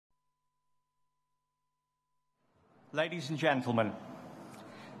Ladies and gentlemen,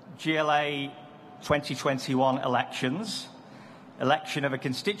 GLA 2021 elections, election of a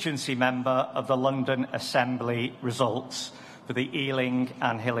constituency member of the London Assembly results for the Ealing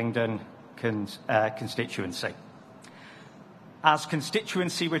and Hillingdon constituency. As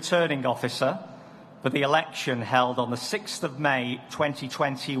constituency returning officer for the election held on the 6th of May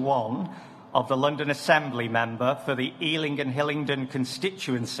 2021 of the London Assembly member for the Ealing and Hillingdon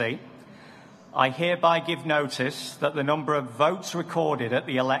constituency, I hereby give notice that the number of votes recorded at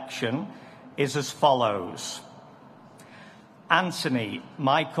the election is as follows. Anthony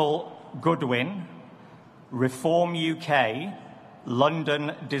Michael Goodwin, Reform UK,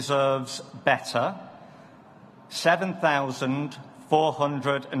 London Deserves Better,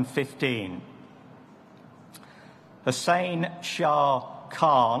 7,415. Hussain Shah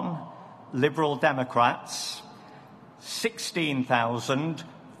Khan, Liberal Democrats,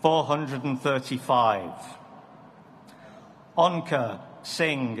 16,435. Onkar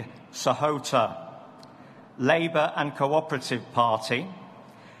Singh Sahota, Labour and Cooperative Party,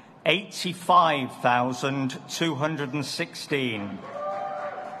 85,216.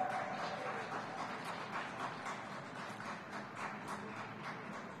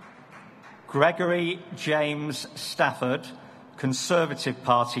 Gregory James Stafford, Conservative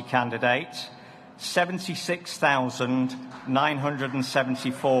Party candidate,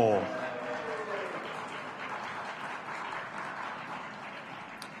 76,974.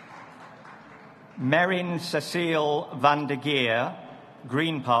 Merin Cecile van der Geer,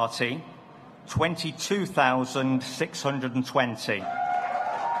 Green Party, 22,620.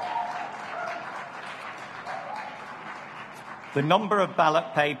 The number of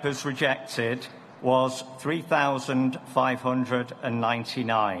ballot papers rejected was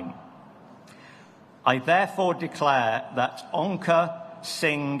 3,599. I therefore declare that Onkar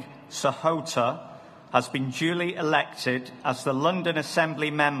Singh Sahota has been duly elected as the London Assembly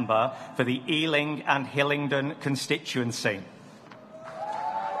member for the Ealing and Hillingdon constituency.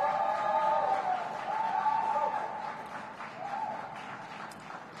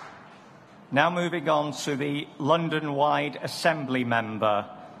 Now moving on to the London-wide Assembly member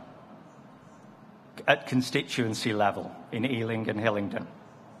at constituency level in Ealing and Hillingdon.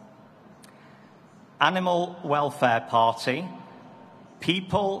 Animal Welfare Party,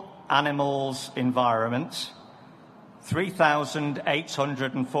 People, Animals, Environment,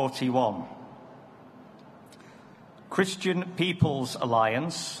 3,841. Christian People's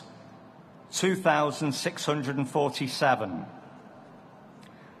Alliance, 2,647.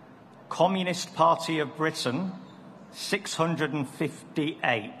 Communist Party of Britain,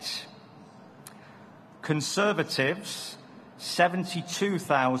 658. Conservatives,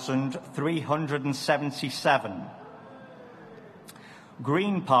 72,377.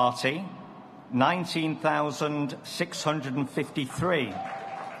 Green Party, 19,653.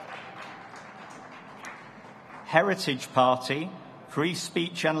 Heritage Party, Free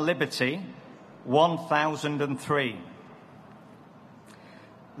Speech and Liberty, 1,003.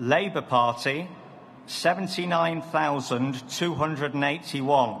 Labour Party,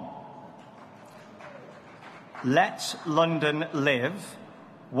 79,281. Let London Live,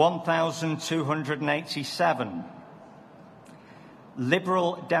 1,287.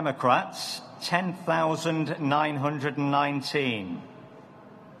 Liberal Democrats, 10,919.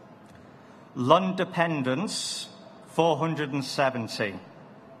 Londependents, 470.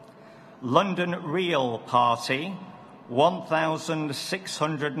 London Real Party,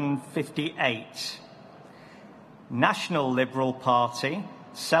 1,658. National Liberal Party,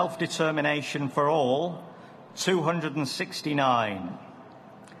 Self-Determination for All, 269.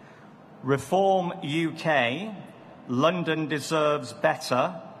 Reform UK, London Deserves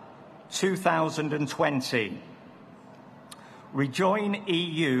Better, 2,020. Rejoin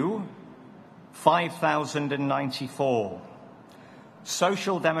EU, 5,094.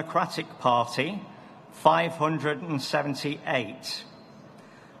 Social Democratic Party, 578.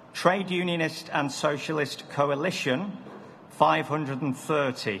 Trade Unionist and Socialist Coalition,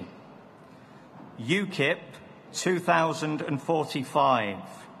 530. UKIP, 2,045.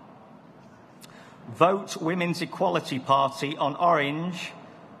 Vote Women's Equality Party on Orange,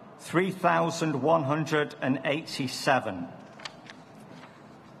 3,187.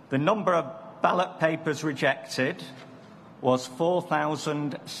 The number of ballot papers rejected was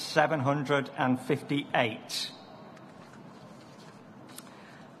 4,758.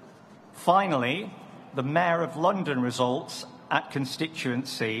 Finally, the Mayor of London results at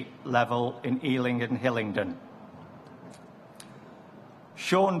constituency level in Ealing and Hillingdon.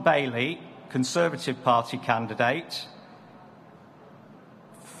 Sean Bailey, Conservative Party candidate,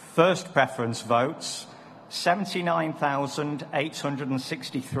 first preference votes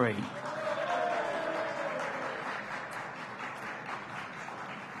 79,863.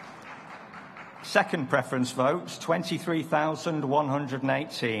 Second preference votes,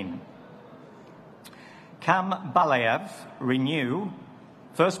 23,118. Kam Balayev, Renew.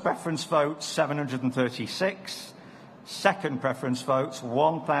 First preference votes, 736. Second preference votes,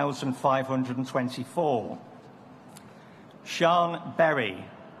 1,524. Sian Berry,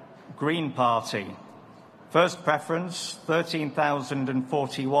 Green Party. First preference,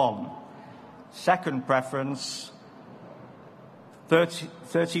 13,041. Second preference,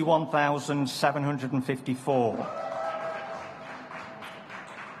 31,754.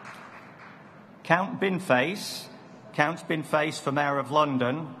 Count Binface for Mayor of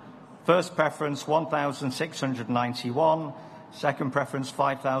London. First preference 1,691. Second preference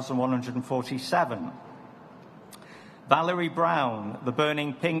 5,147. Valerie Brown, the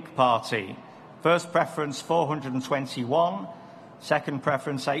Burning Pink Party. First preference 421. Second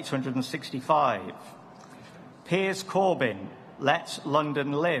preference 865. Piers Corbyn, Let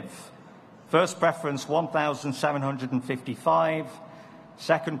London Live. First preference 1,755.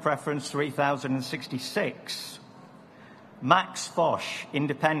 Second preference 3,066. Max Fosh,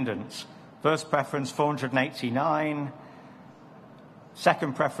 Independent. First preference 489.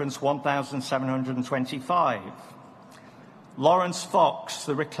 Second preference 1,725. Lawrence Fox,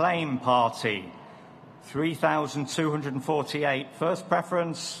 the Reclaim Party. 3,248. First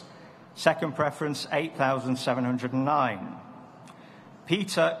preference. Second preference 8,709.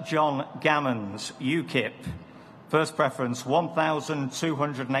 Peter John Gammons, UKIP. First preference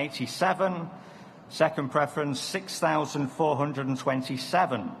 1,287. Second preference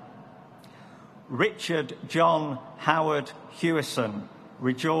 6,427. Richard John Howard Hewison,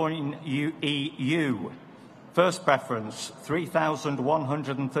 Rejoin EU. First preference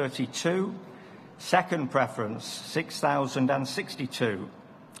 3,132. Second preference 6,062.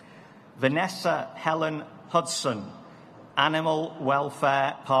 Vanessa Helen Hudson, Animal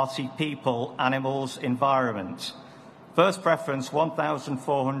Welfare Party People, Animals, Environment. First preference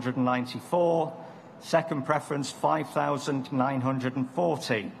 1,494. Second preference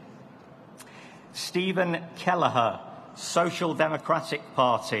 5,940. Stephen Kelleher, Social Democratic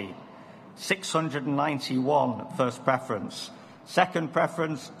Party. 691 first preference. Second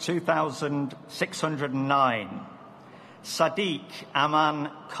preference 2,609. Sadiq Aman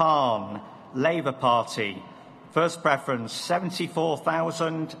Khan, Labour Party. First preference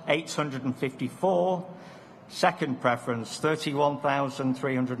 74,854. Second preference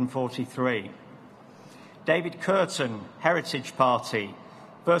 31,343. David Curtin, Heritage Party.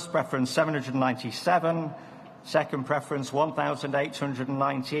 First preference 797. Second preference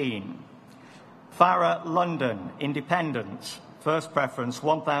 1,819. Farah London, Independent. First preference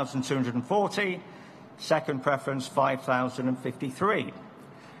 1,240. Second preference 5,053.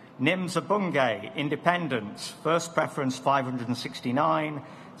 Nims Abunge, Independent. First preference 569.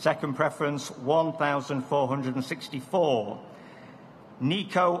 Second preference 1,464.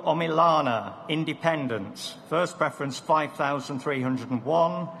 Nico Omilana, Independent. First preference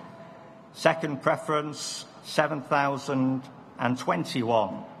 5,301. Second preference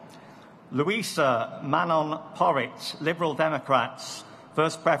 7,021. Louisa Manon Porritt, Liberal Democrats.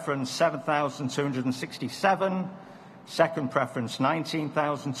 First preference 7,267. Second preference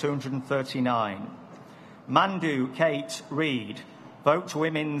 19,239. Mandu Kate Reid, Vote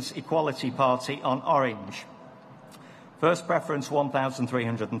Women's Equality Party on Orange. First preference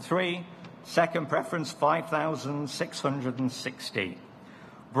 1,303. Second preference 5,660.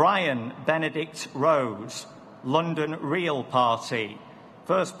 Brian Benedict Rose, London Real Party.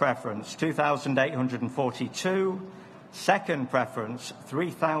 First preference 2,842. Second preference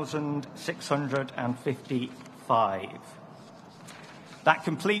 3,655. That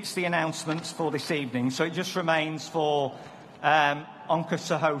completes the announcements for this evening. So it just remains for Anka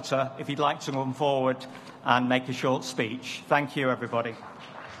Sahota, if he'd like to come forward and make a short speech. Thank you, everybody.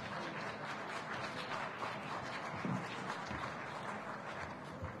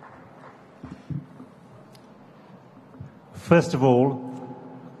 First of all,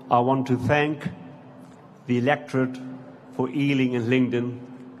 I want to thank the electorate for Ealing and Hillingdon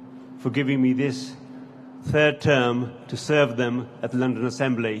for giving me this third term to serve them at the London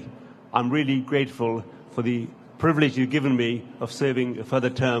Assembly. I'm really grateful for the privilege you've given me of serving a further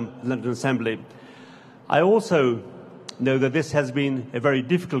term at the London Assembly. I also know that this has been a very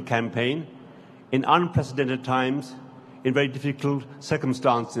difficult campaign in unprecedented times, in very difficult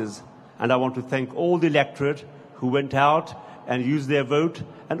circumstances. And I want to thank all the electorate who went out and used their vote,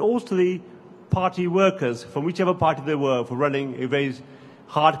 and also the party workers from whichever party they were for running a very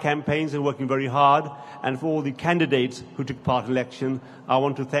hard campaigns and working very hard, and for all the candidates who took part in the election. I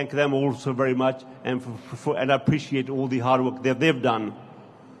want to thank them also very much, and I appreciate all the hard work that they've done.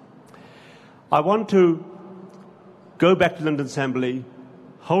 I want to go back to London Assembly,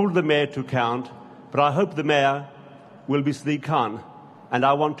 hold the Mayor to account, but I hope the Mayor will be Sadiq Khan, and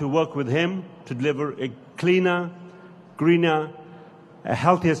I want to work with him to deliver a cleaner, greener, a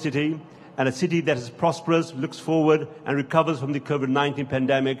healthier city, and a city that is prosperous, looks forward, and recovers from the COVID-19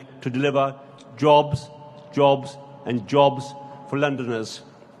 pandemic to deliver jobs, jobs, and jobs for Londoners.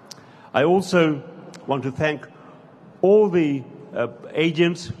 I also want to thank all the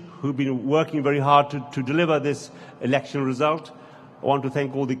agents who've been working very hard to deliver this election result. I want to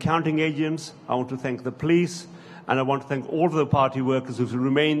thank all the counting agents, I want to thank the police, and I want to thank all of the party workers who've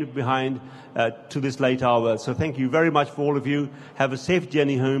remained behind to this late hour. So thank you very much for all of you. Have a safe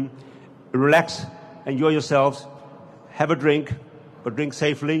journey home. Relax, enjoy yourselves, have a drink, but drink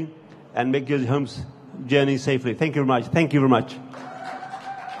safely, and make your home journey safely. Thank you very much. Thank you very much.